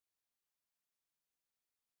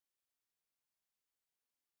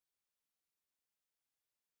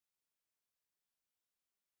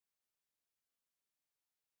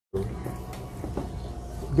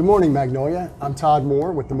Good morning, Magnolia. I'm Todd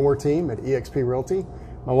Moore with the Moore team at eXp Realty.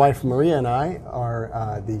 My wife Maria and I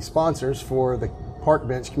are the sponsors for the Park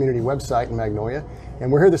Bench community website in Magnolia,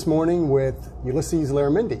 and we're here this morning with Ulises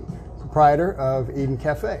Larramendi, proprietor of Eden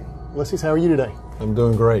Cafe. Ulises, how are you today? I'm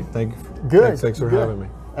doing great. Thank you. Good. Thanks for having me.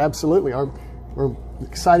 Absolutely. We're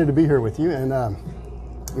excited to be here with you, and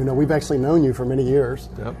we've actually known you for many years.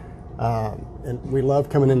 Yep. And we love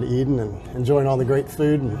coming into Eden and enjoying all the great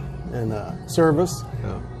food and service.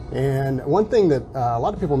 Yeah. And one thing that a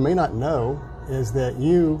lot of people may not know is that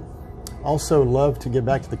you also love to give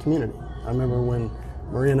back to the community. I remember when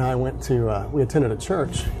Maria and I we attended a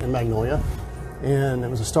church in Magnolia, and it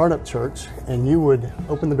was a startup church, and you would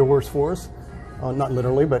open the doors for us, not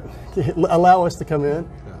literally, but allow us to come in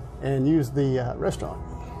and use the restaurant.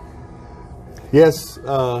 Yes,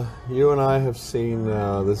 you and I have seen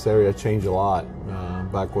this area change a lot.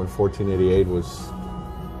 Back when 1488 was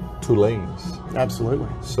 2 lanes. Absolutely.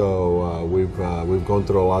 So we've gone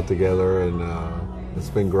through a lot together, and it's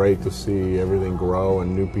been great to see everything grow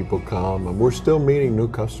and new people come. And we're still meeting new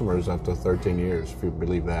customers after 13 years, if you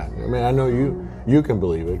believe that. I mean, I know you can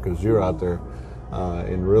believe it because you're out there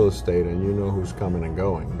in real estate and you know who's coming and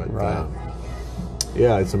going. But right.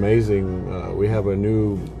 Yeah, it's amazing. We have a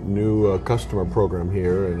new customer program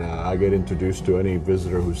here, and I get introduced to any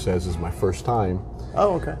visitor who says it's my first time.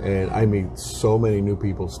 Oh, okay. And I meet so many new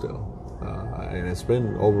people still, and it's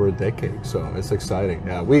been over a decade, so it's exciting.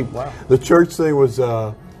 Yeah, wow. The church thing was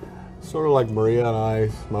sort of like Maria and I.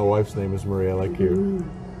 My wife's name is Maria, like you.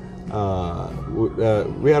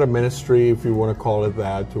 We had a ministry, if you want to call it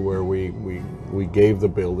that, to where we gave the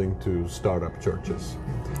building to startup churches.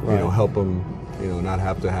 Right. Help them, not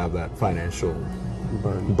have to have that financial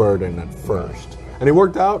burden at first. Right. And it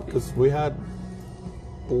worked out because we had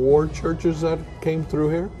 4 churches that came through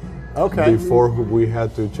here. Okay. Before we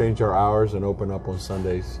had to change our hours and open up on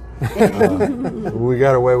Sundays. We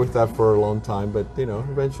got away with that for a long time, but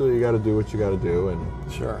eventually you got to do what you got to do.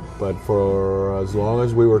 And sure. But for as long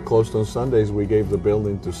as we were closed on Sundays, we gave the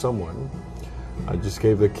building to someone. I just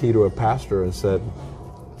gave the key to a pastor and said,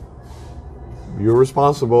 "You're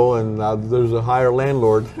responsible, and there's a higher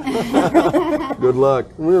landlord. Good luck."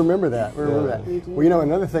 We remember that. We remember that. Well,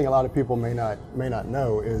 another thing a lot of people may not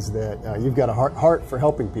know is that you've got a heart for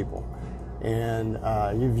helping people, and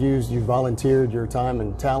you've volunteered your time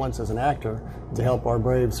and talents as an actor to help our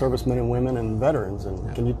brave servicemen and women and veterans.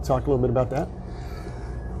 And can you talk a little bit about that?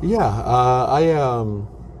 Yeah,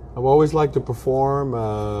 I've always liked to perform.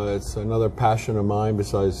 It's another passion of mine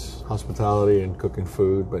besides hospitality and cooking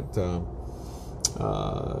food, but.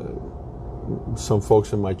 Some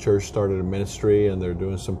folks in my church started a ministry, and they're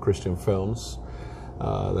doing some Christian films.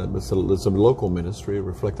 It's a local ministry,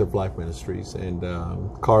 Reflective Life Ministries, and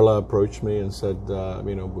Carla approached me and said,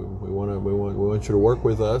 we want you to work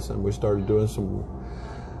with us, and we started doing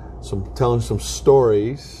telling some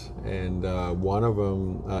stories, and one of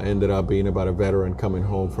them ended up being about a veteran coming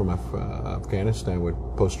home from Afghanistan with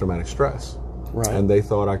post-traumatic stress. Right. And they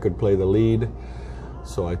thought I could play the lead.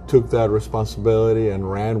 So I took that responsibility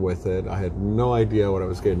and ran with it. I had no idea what I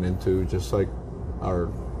was getting into, just like our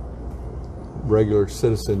regular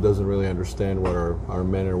citizen doesn't really understand what our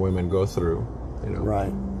men or women go through,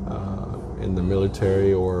 Right. In the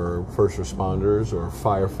military or first responders or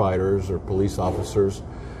firefighters or police officers,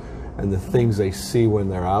 and the things they see when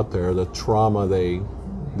they're out there, the trauma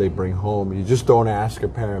they bring home. You just don't ask a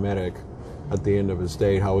paramedic at the end of his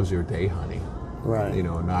day, "How was your day, honey?" Right.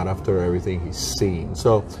 Not after everything he's seen.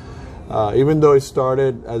 So even though it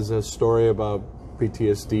started as a story about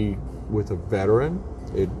PTSD with a veteran,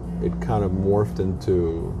 it kind of morphed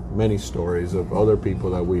into many stories of other people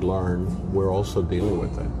that we learned we're also dealing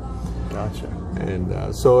with it. Gotcha. And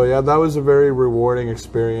so yeah, that was a very rewarding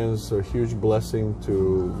experience, a huge blessing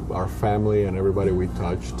to our family and everybody we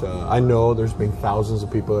touched. I know there's been thousands of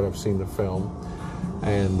people that have seen the film,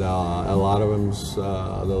 and a lot of them,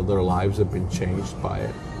 their lives have been changed by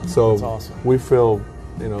it. So that's awesome. We feel,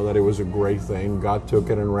 that it was a great thing. God took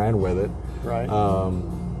it and ran with it. Right.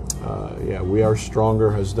 Yeah, We Are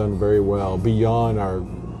Stronger has done very well beyond our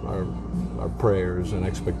prayers and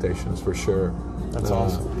expectations, for sure. That's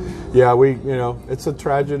awesome. Yeah, it's a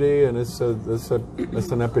tragedy, and it's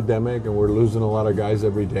an epidemic, and we're losing a lot of guys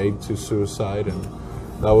every day to suicide, and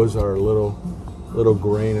that was our little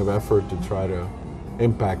grain of effort to try to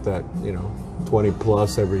impact that 20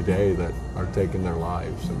 plus every day that are taking their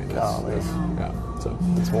lives. I mean,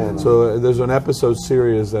 that's horrible. So there's an episode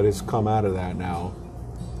series that has come out of that now,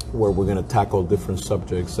 where we're going to tackle different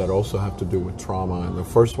subjects that also have to do with trauma. And the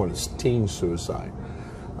first one is teen suicide.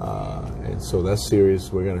 And so that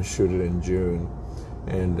series, we're going to shoot it in June.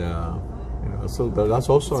 And you know, so that's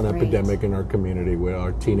also an epidemic in our community with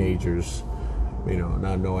our teenagers, you know,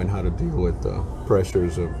 not knowing how to deal with the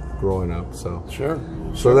pressures of growing up. So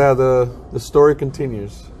so yeah, the story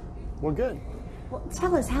continues. Well, good. Well,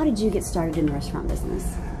 tell us, how did you get started in the restaurant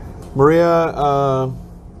business? Maria,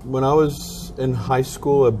 when I was in high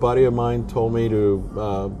school, a buddy of mine told me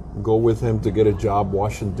to go with him to get a job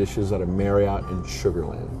washing dishes at a Marriott in Sugar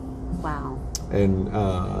Land. Wow. And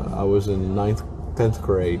I was in 10th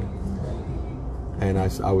grade, and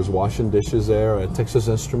I was washing dishes there at Texas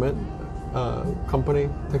Instrument company,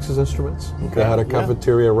 Texas Instruments. Okay. They had a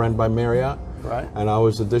cafeteria run by Marriott, right? And I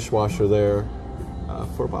was a dishwasher there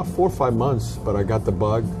for about 4 or 5 months, but I got the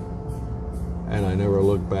bug, and I never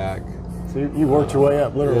looked back. So you worked your way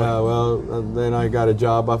up, literally. Yeah, well, then I got a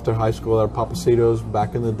job after high school at Papacitos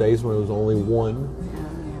back in the days when it was only one.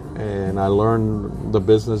 And I learned the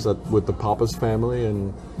business with the Papas family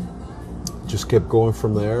and just kept going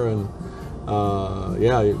from there. And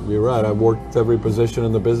yeah, you're right, I worked every position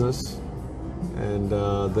in the business. And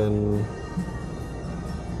then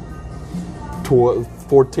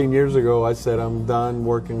 14 years ago, I said, I'm done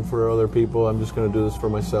working for other people. I'm just going to do this for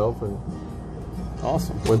myself. And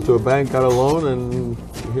awesome. Went to a bank, got a loan, and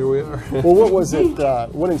here we are. Well, what was it?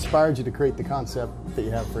 What inspired you to create the concept that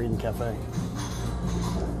you have for Eden Cafe?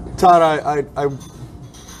 Todd,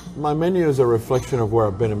 my menu is a reflection of where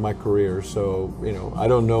I've been in my career. So, you know, I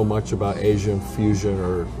don't know much about Asian fusion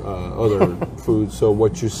or other foods. So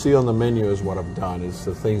what you see on the menu is what I've done. It's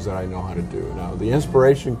the things that I know how to do. Now, the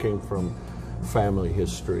inspiration came from family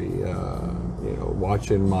history. You know,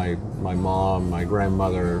 watching my mom, my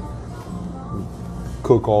grandmother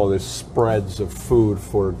cook all these spreads of food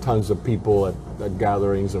for tons of people at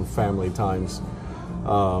gatherings and family times.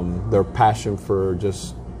 Their passion for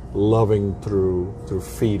just loving through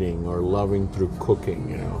feeding or loving through cooking,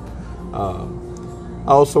 you know.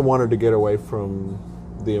 I also wanted to get away from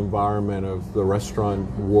the environment of the restaurant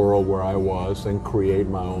world where I was and create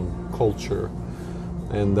my own culture.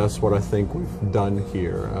 And that's what I think we've done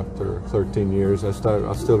here after 13 years. I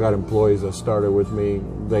still got employees that started with me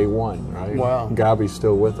day one, right? Wow. Gabby's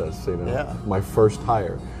still with us, you know. Yeah. My first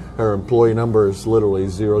hire. Her employee number is literally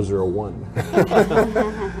 001.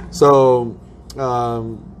 So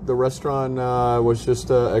the restaurant was just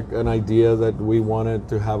an idea that we wanted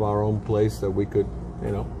to have our own place that we could,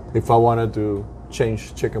 you know, if I wanted to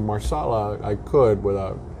change chicken marsala, I could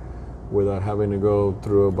without having to go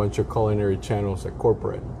through a bunch of culinary channels at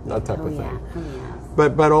corporate, that type of thing.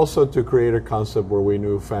 But also to create a concept where we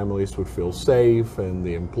knew families would feel safe and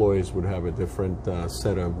the employees would have a different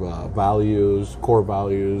set of values, core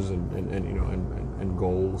values, and you know, and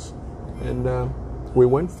goals. And we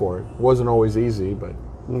went for it. It wasn't always easy, but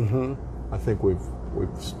I think we've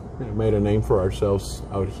you know, made a name for ourselves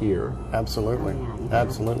out here. Absolutely,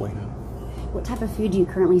 absolutely. What type of food do you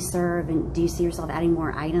currently serve, and do you see yourself adding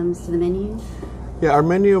more items to the menu? Yeah, our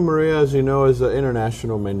menu, Maria, as you know, is an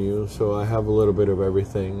international menu, so I have a little bit of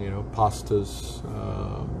everything, you know, pastas,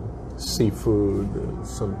 seafood,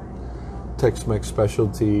 some Tex-Mex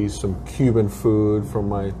specialties, some Cuban food from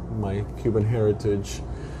my Cuban heritage,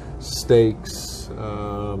 steaks,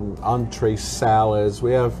 entree salads.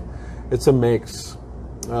 It's a mix.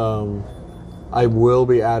 I will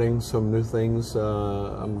be adding some new things.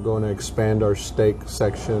 I'm going to expand our steak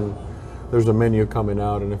section. There's a menu coming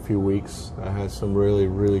out in a few weeks that has some really,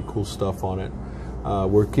 really cool stuff on it.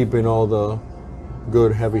 We're keeping all the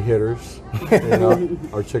good heavy hitters. You know,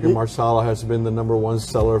 our chicken marsala has been the #1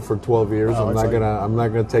 seller for 12 years. I'm not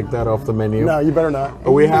gonna take that off the menu. No, you better not.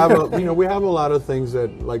 But we have we have a lot of things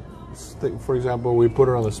that, like, for example, we put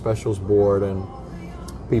it on the specials board and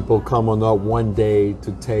people come on that one day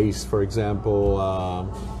to taste, for example,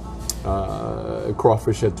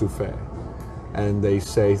 crawfish etouffee. And they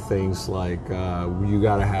say things like, you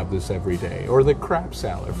got to have this every day. Or the crab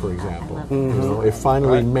salad, for example. You know, it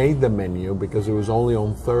finally made the menu because it was only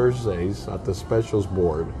on Thursdays at the specials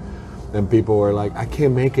board. And people were like, I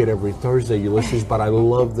can't make it every Thursday, Ulysses, but I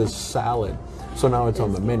love this salad. So now it's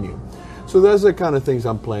on the menu. So that's the kind of things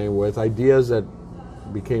I'm playing with. Ideas that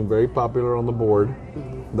became very popular on the board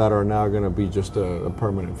that are now going to be just a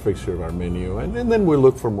permanent fixture of our menu. And then we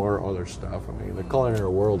look for more other stuff. I mean, the culinary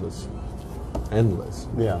world is endless.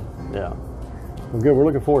 Yeah. Well, good. We're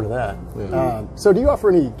looking forward to that. Yeah. So, do you offer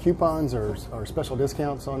any coupons or special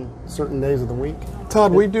discounts on certain days of the week?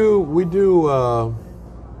 Todd, we do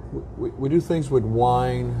things with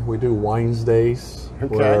wine. We do Wines Days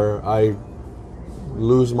where I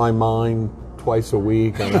lose my mind twice a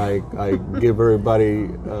week, and I give everybody,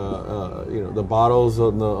 you know, the bottles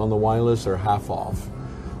on the wine list are half off.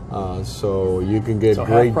 So you can get So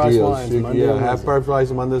great half-price deals. wines, Monday and half Wednesday. price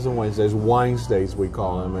wines Mondays and Wednesdays, wines days we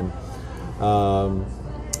call them, and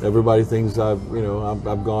everybody thinks I've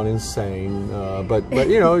gone insane, but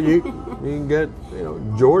you can get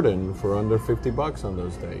Jordan for under $50 on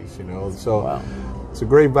those days, so. Wow. It's a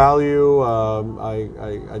great value.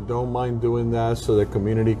 I don't mind doing that so the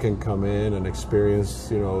community can come in and experience,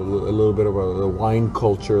 a little bit of the wine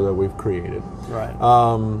culture that we've created. Right.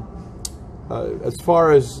 As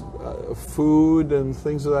far as food and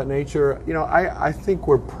things of that nature, I think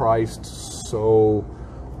we're priced so.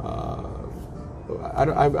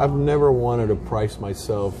 I've never wanted to price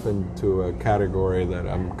myself into a category that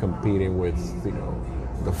I'm competing with,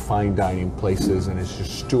 the fine dining places, and it's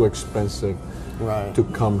just too expensive. Right. To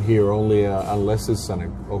come here only unless it's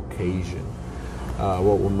an occasion.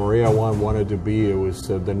 What Maria wanted to be, it was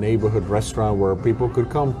the neighborhood restaurant where people could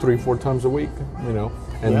come 3-4 times a week,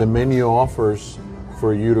 and the menu offers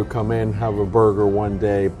for you to come in, have a burger one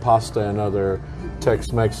day, pasta another,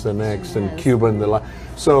 Tex-Mex the next, and Cuban the last.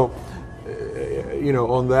 So,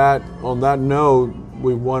 on that note,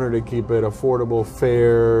 we wanted to keep it affordable,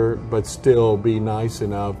 fair, but still be nice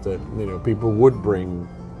enough that people would bring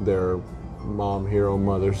their mom here on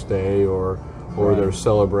Mother's Day or their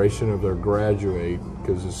celebration of their graduate,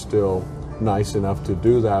 because it's still nice enough to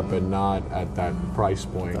do that, but not at that price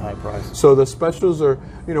point. The high price. So the specials are,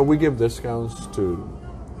 we give discounts to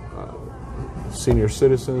senior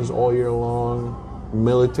citizens all year long,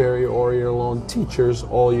 military all year long, teachers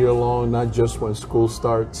all year long, not just when school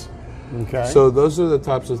starts. Okay. So those are the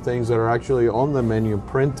types of things that are actually on the menu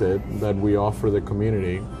printed that we offer the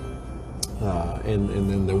community. And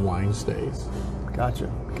then the wine stays. Gotcha.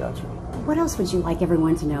 What else would you like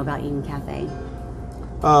everyone to know about Eden Cafe?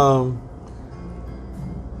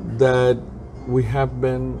 That we have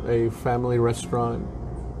been a family restaurant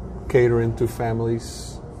catering to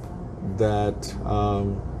families, that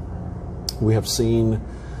we have seen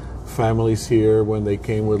families here when they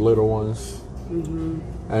came with little ones. Mm-hmm.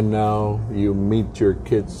 And now you meet your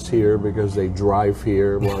kids here because they drive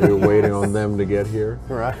here while you're waiting on them to get here.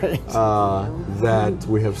 Right. That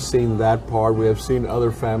we have seen that part. We have seen other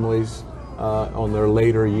families on their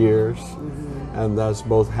later years, and that's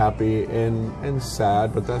both happy and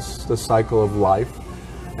sad, but that's the cycle of life.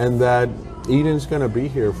 And that Eden's going to be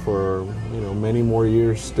here for many more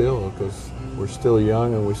years still, because we're still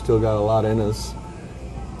young and we still got a lot in us.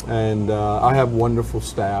 And I have wonderful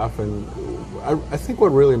staff, and I think what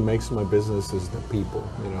really makes my business is the people.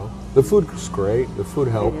 The food is great, the food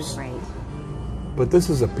helps, but this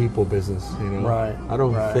is a people business. Right. I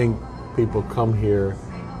don't think people come here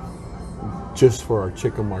just for our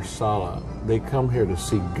chicken marsala. They come here to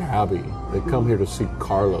see Gabby. They come here to see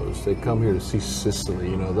Carlos. They come here to see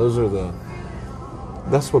Sicily.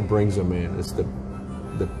 That's what brings them in. It's the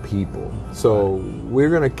people. So we're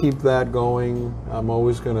going to keep that going. I'm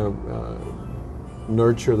always going to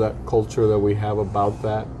nurture that culture that we have about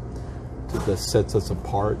that sets us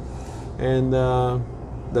apart, and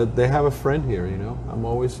that they have a friend here. I'm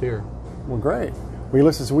always here. Well, great. Well,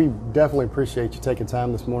 Ulises, we definitely appreciate you taking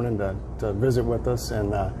time this morning to visit with us,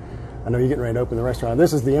 and I know you're getting ready to open the restaurant.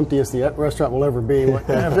 This is the emptiest the restaurant will ever be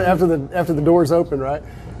after the doors open, right?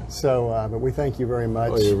 So, but we thank you very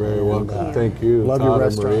much. Oh, you're very welcome. Thank you, love Todd your and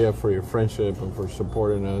restaurant. Maria, for your friendship and for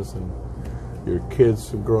supporting us, and your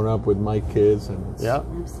kids have grown up with my kids, and it's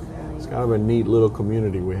kind of a neat little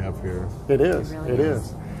community we have here. It is. It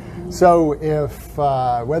is. So, if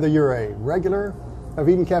whether you're a regular of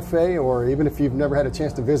Eden Cafe or even if you've never had a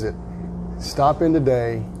chance to visit, stop in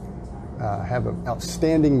today, have an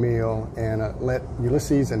outstanding meal, and let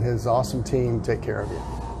Ulises and his awesome team take care of you.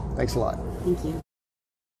 Thanks a lot. Thank you.